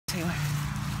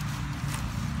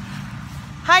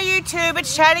Hi YouTube,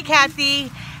 it's Chatty Cathy,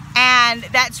 and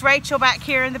that's Rachel back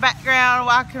here in the background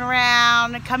walking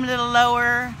around, coming a little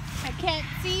lower. I can't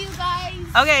see you guys.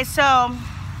 Okay, so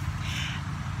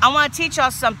I want to teach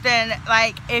y'all something.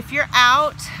 Like if you're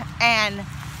out and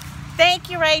thank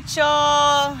you, Rachel.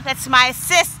 That's my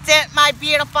assistant, my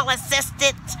beautiful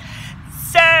assistant.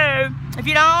 So if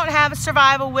you don't have a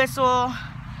survival whistle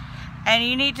and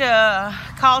you need to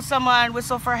call someone,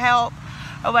 whistle for help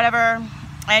or whatever,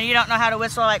 and you don't know how to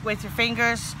whistle like with your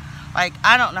fingers, like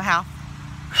I don't know how.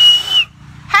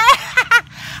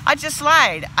 I just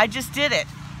lied. I just did it.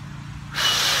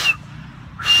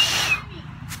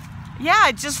 Yeah,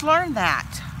 I just learned that.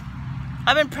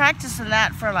 I've been practicing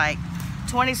that for like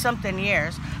 20-something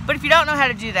years. But if you don't know how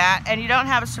to do that and you don't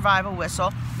have a survival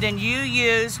whistle, then you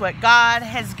use what God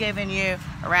has given you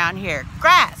around here.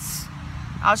 Grass.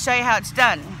 I'll show you how it's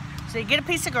done. So you get a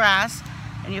piece of grass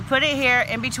and you put it here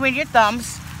in between your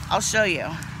thumbs. I'll show you.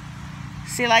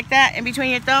 See, like that, in between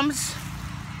your thumbs?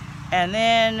 And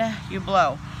then you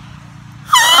blow.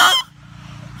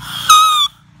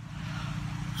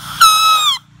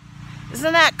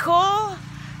 Isn't that cool?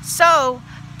 So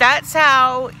that's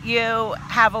how you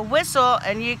have a whistle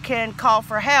and you can call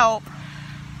for help.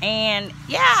 And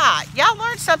yeah, y'all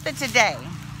learned something today.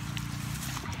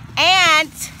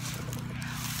 And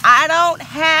I don't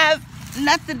have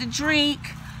nothing to drink,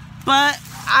 but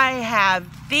I have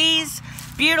these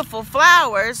beautiful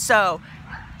flowers. So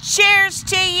cheers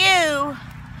to you.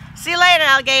 See you later,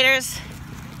 alligators.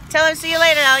 Tell them see you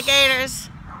later, alligators.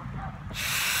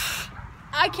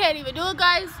 I can't even do it,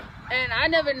 guys, and I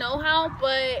never know how,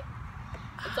 but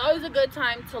it's always a good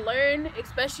time to learn,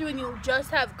 especially when you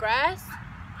just have grass.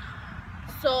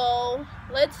 So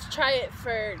let's try it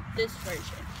for this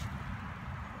version.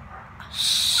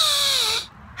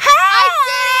 Hey!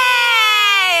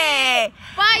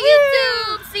 Bye,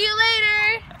 YouTube. See you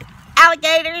later.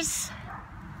 Alligators.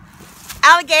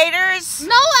 Alligators.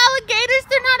 No alligators.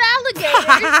 They're not alligators.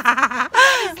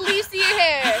 Just leave your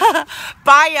hair.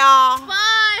 Bye, y'all.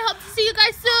 Bye. Hope to see you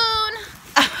guys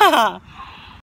soon.